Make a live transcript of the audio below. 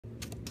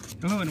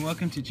Hello and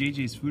welcome to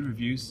JJ's Food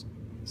Reviews.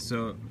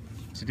 So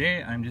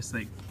today I'm just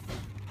like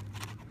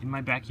in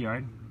my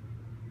backyard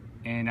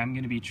and I'm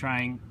gonna be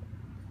trying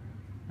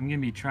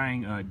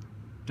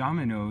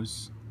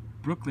Domino's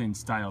Brooklyn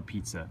style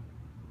pizza.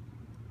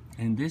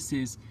 And this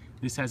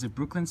has a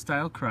Brooklyn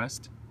style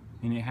crust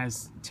and it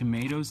has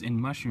tomatoes and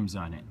mushrooms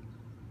on it.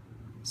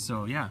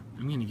 So yeah,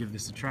 I'm gonna give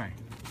this a try.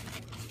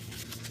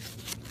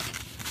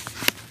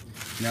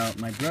 Now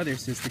my brother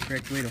says the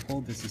correct way to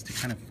hold this is to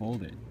kind of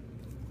fold it.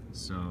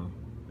 So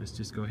let's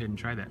just go ahead and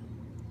try that.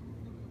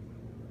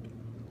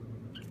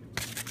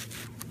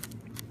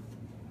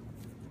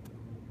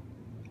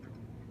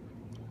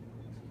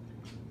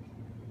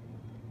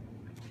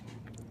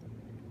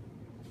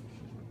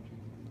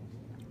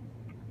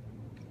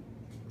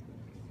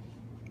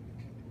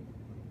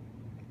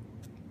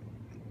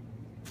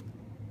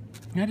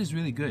 That is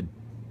really good.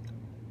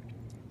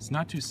 It's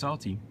not too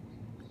salty.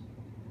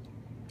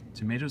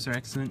 Tomatoes are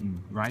excellent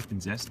and ripe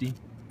and zesty.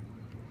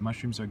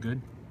 Mushrooms are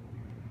good.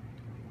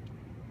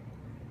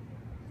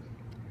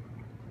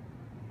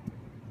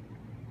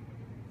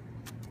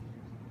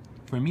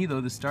 For me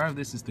though, the star of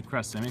this is the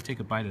crust. I'm going to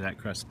take a bite of that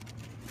crust.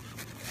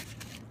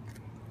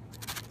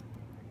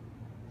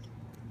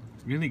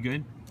 Really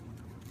good.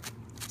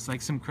 It's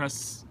like some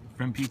crusts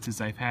from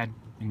pizzas I've had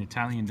in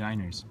Italian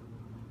diners.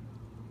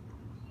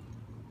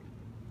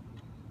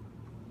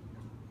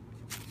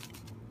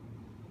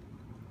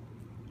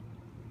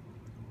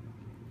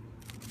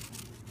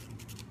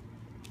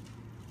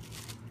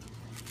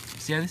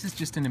 So yeah, this is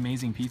just an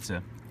amazing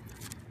pizza.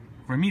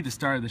 For me, the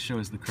star of the show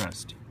is the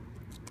crust.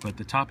 But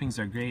the toppings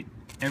are great.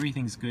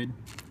 Everything's good,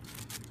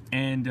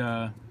 and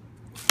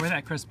for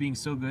that crust being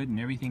so good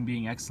and everything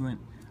being excellent,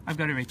 I've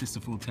got to rate this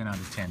a full 10 out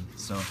of 10.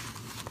 So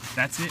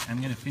that's it.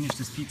 I'm gonna finish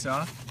this pizza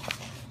off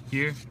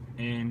here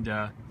and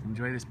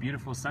enjoy this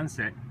beautiful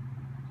sunset.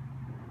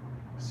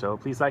 So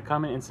please like,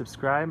 comment, and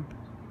subscribe,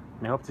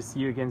 and I hope to see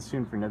you again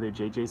soon for another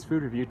JJ's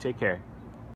Food Review. Take care.